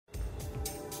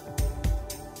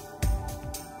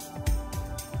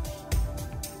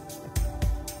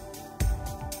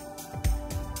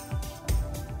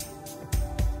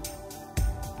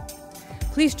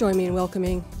Please join me in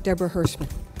welcoming Deborah Hersman.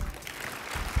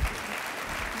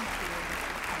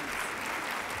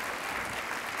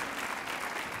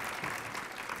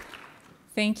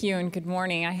 Thank you and good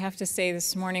morning. I have to say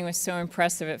this morning was so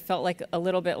impressive. It felt like a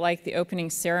little bit like the opening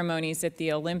ceremonies at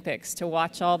the Olympics to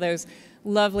watch all those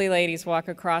lovely ladies walk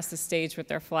across the stage with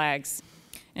their flags.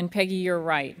 And Peggy, you're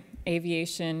right.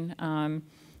 Aviation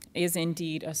is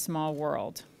indeed a small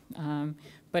world,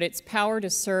 but its power to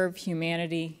serve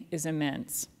humanity is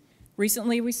immense.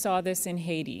 Recently, we saw this in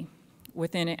Haiti.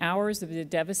 Within hours of the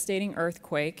devastating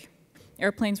earthquake,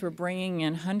 airplanes were bringing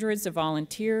in hundreds of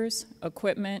volunteers,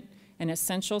 equipment, and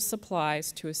essential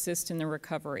supplies to assist in the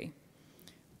recovery.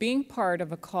 Being part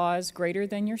of a cause greater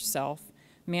than yourself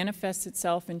manifests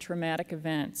itself in traumatic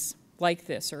events like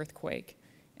this earthquake,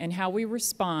 and how we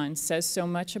respond says so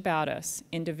much about us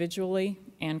individually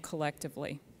and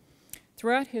collectively.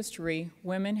 Throughout history,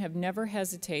 women have never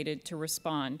hesitated to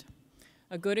respond.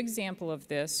 A good example of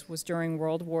this was during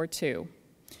World War II,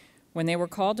 when they were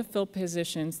called to fill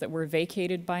positions that were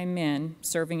vacated by men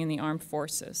serving in the armed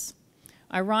forces.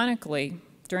 Ironically,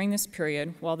 during this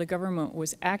period, while the government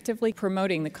was actively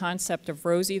promoting the concept of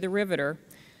Rosie the Riveter,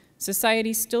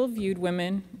 society still viewed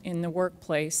women in the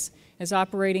workplace as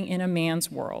operating in a man's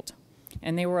world,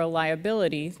 and they were a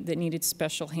liability that needed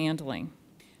special handling.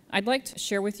 I'd like to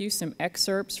share with you some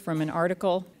excerpts from an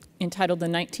article entitled The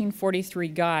 1943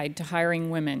 Guide to Hiring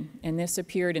Women, and this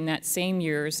appeared in that same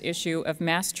year's issue of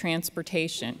Mass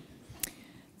Transportation.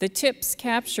 The tips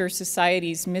capture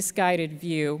society's misguided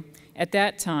view at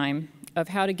that time of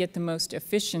how to get the most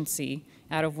efficiency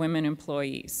out of women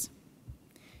employees.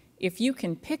 If you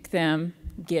can pick them,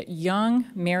 get young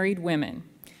married women.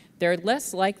 They're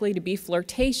less likely to be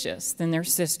flirtatious than their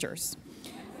sisters.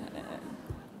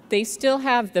 They still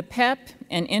have the pep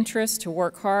and interest to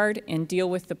work hard and deal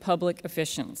with the public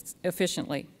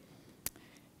efficiently.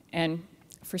 And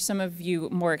for some of you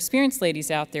more experienced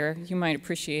ladies out there, you might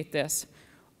appreciate this.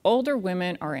 Older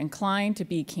women are inclined to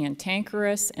be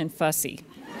cantankerous and fussy.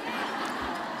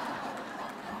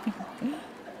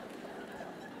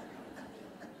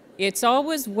 It's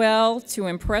always well to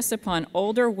impress upon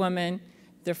older women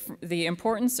the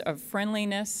importance of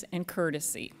friendliness and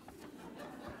courtesy.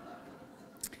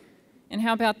 And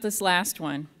how about this last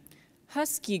one?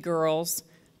 Husky girls,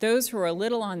 those who are a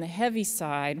little on the heavy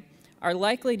side, are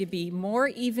likely to be more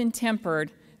even-tempered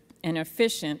and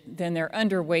efficient than their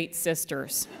underweight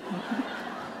sisters.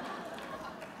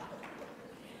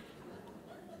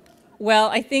 Well,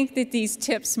 I think that these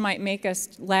tips might make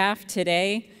us laugh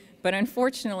today, but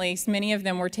unfortunately, many of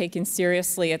them were taken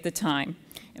seriously at the time.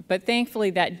 But thankfully,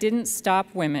 that didn't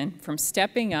stop women from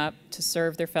stepping up to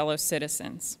serve their fellow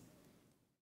citizens.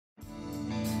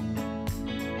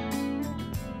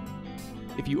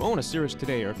 If you own a Cirrus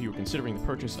today, or if you are considering the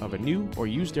purchase of a new or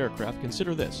used aircraft,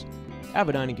 consider this.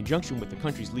 Avidyne, in conjunction with the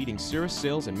country's leading Cirrus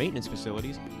sales and maintenance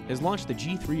facilities, has launched the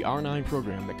G3R9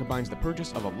 program that combines the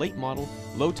purchase of a late-model,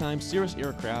 low-time Cirrus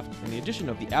aircraft and the addition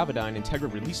of the Avidyne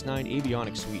Integra Release 9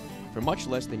 avionics suite for much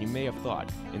less than you may have thought,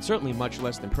 and certainly much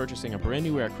less than purchasing a brand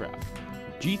new aircraft.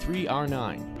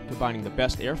 G3R9, combining the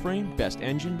best airframe, best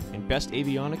engine, and best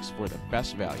avionics for the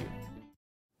best value.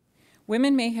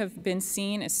 Women may have been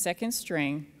seen as second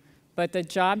string, but the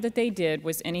job that they did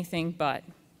was anything but.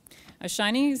 A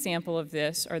shining example of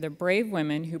this are the brave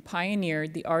women who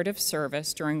pioneered the art of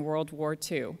service during World War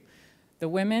II. The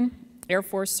Women Air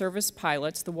Force Service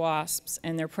Pilots, the WASPs,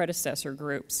 and their predecessor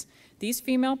groups. These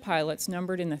female pilots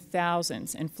numbered in the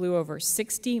thousands and flew over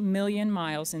 60 million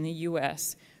miles in the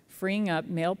U.S., freeing up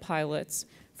male pilots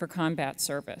for combat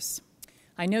service.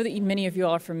 I know that many of you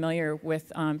all are familiar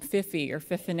with FIFI or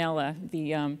Fifinella,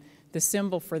 the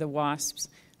symbol for the WASPs.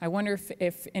 I wonder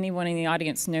if anyone in the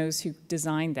audience knows who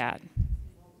designed that.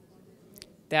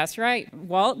 That's right,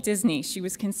 Walt Disney. She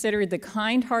was considered the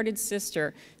kind-hearted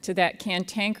sister to that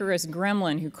cantankerous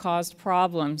gremlin who caused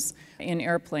problems in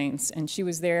airplanes, and she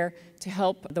was there to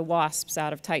help the WASPs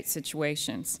out of tight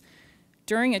situations.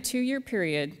 During a 2-year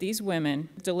period, these women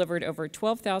delivered over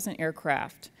 12,000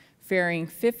 aircraft, ferrying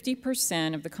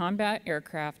 50% of the combat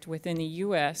aircraft within the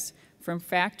U.S. from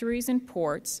factories and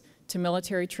ports to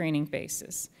military training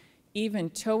bases, even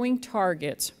towing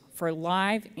targets for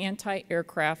live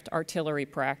anti-aircraft artillery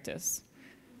practice.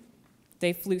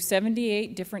 They flew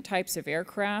 78 different types of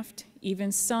aircraft,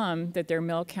 even some that their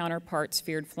male counterparts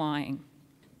feared flying.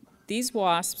 These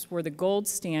WASPs were the gold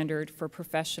standard for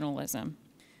professionalism.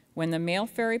 When the male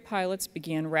ferry pilots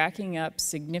began racking up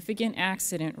significant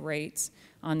accident rates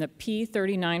on the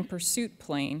P-39 pursuit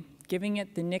plane, giving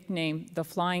it the nickname the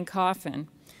Flying Coffin,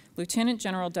 Lieutenant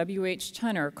General W.H.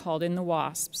 Tunner called in the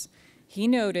WASPs. He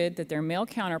noted that their male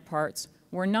counterparts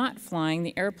were not flying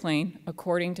the airplane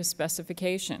according to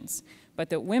specifications, but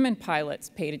that women pilots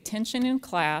paid attention in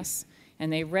class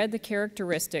and they read the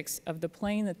characteristics of the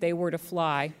plane that they were to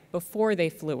fly before they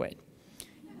flew it.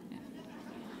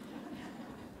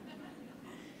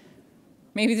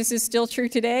 Maybe this is still true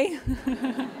today?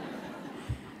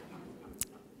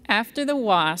 After the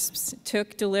WASPs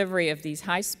took delivery of these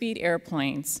high-speed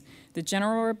airplanes, the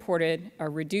general reported a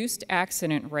reduced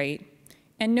accident rate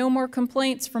and no more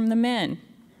complaints from the men.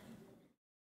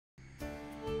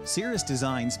 Cirrus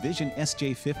Design's Vision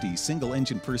SJ50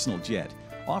 single-engine personal jet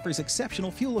offers exceptional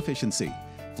fuel efficiency,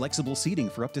 flexible seating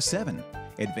for up to 7,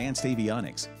 advanced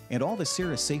avionics, and all the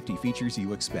Cirrus safety features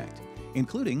you expect,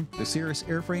 including the Cirrus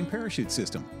airframe parachute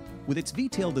system. With its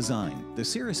V-tail design, the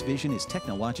Cirrus Vision is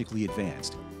technologically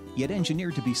advanced, yet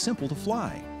engineered to be simple to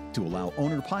fly, to allow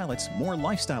owner pilots more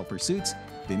lifestyle pursuits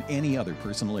than any other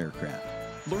personal aircraft.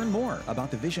 Learn more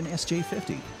about the Vision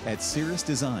SJ50 at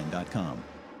cirrusdesign.com.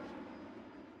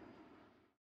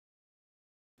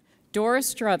 Dora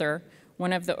Struther,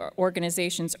 one of the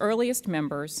organization's earliest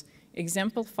members,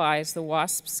 exemplifies the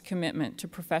WASP's commitment to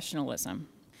professionalism.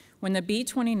 When the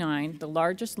B-29, the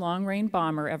largest long-range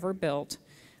bomber ever built,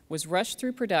 was rushed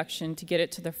through production to get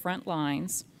it to the front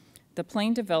lines, the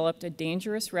plane developed a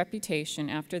dangerous reputation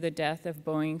after the death of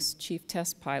Boeing's chief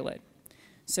test pilot.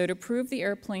 So to prove the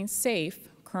airplane safe,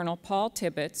 Colonel Paul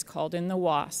Tibbets called in the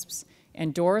WASPs,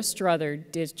 and Dora Struther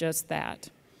did just that.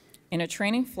 In a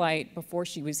training flight, before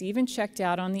she was even checked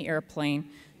out on the airplane,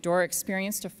 Dora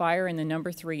experienced a fire in the No.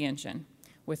 3 engine.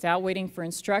 Without waiting for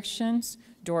instructions,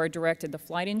 Dora directed the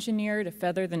flight engineer to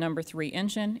feather the No. 3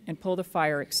 engine and pull the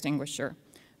fire extinguisher.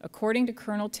 According to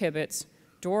Colonel Tibbets,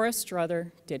 Dora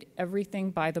Struther did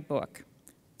everything by the book,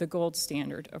 the gold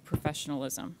standard of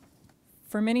professionalism.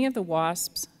 For many of the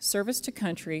WASPs, service to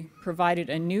country provided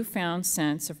a newfound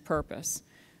sense of purpose.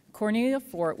 Cornelia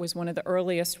Fort was one of the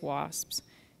earliest WASPs,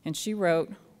 and she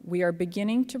wrote, "We are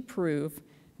beginning to prove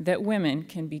that women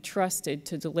can be trusted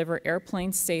to deliver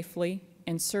airplanes safely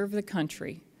and serve the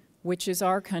country, which is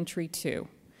our country too.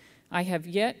 I have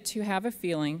yet to have a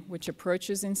feeling which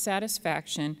approaches in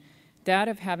satisfaction that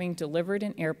of having delivered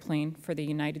an airplane for the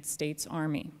United States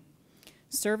Army."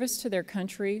 Service to their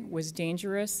country was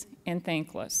dangerous and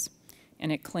thankless,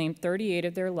 and it claimed 38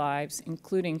 of their lives,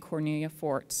 including Cornelia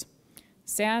Fort's.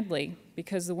 Sadly,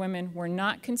 because the women were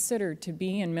not considered to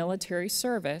be in military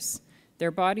service, their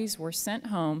bodies were sent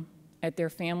home at their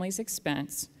family's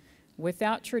expense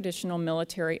without traditional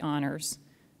military honors.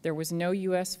 There was no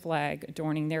U.S. flag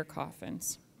adorning their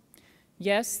coffins.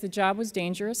 Yes, the job was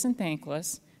dangerous and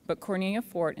thankless, but Cornelia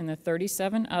Fort and the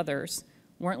 37 others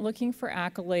weren't looking for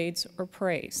accolades or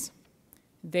praise.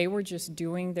 They were just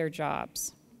doing their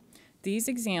jobs. These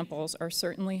examples are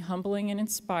certainly humbling and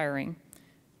inspiring.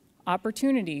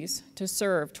 Opportunities to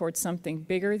serve towards something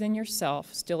bigger than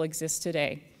yourself still exist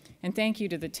today. And thank you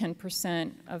to the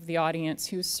 10% of the audience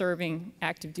who's serving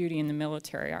active duty in the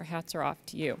military. Our hats are off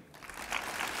to you.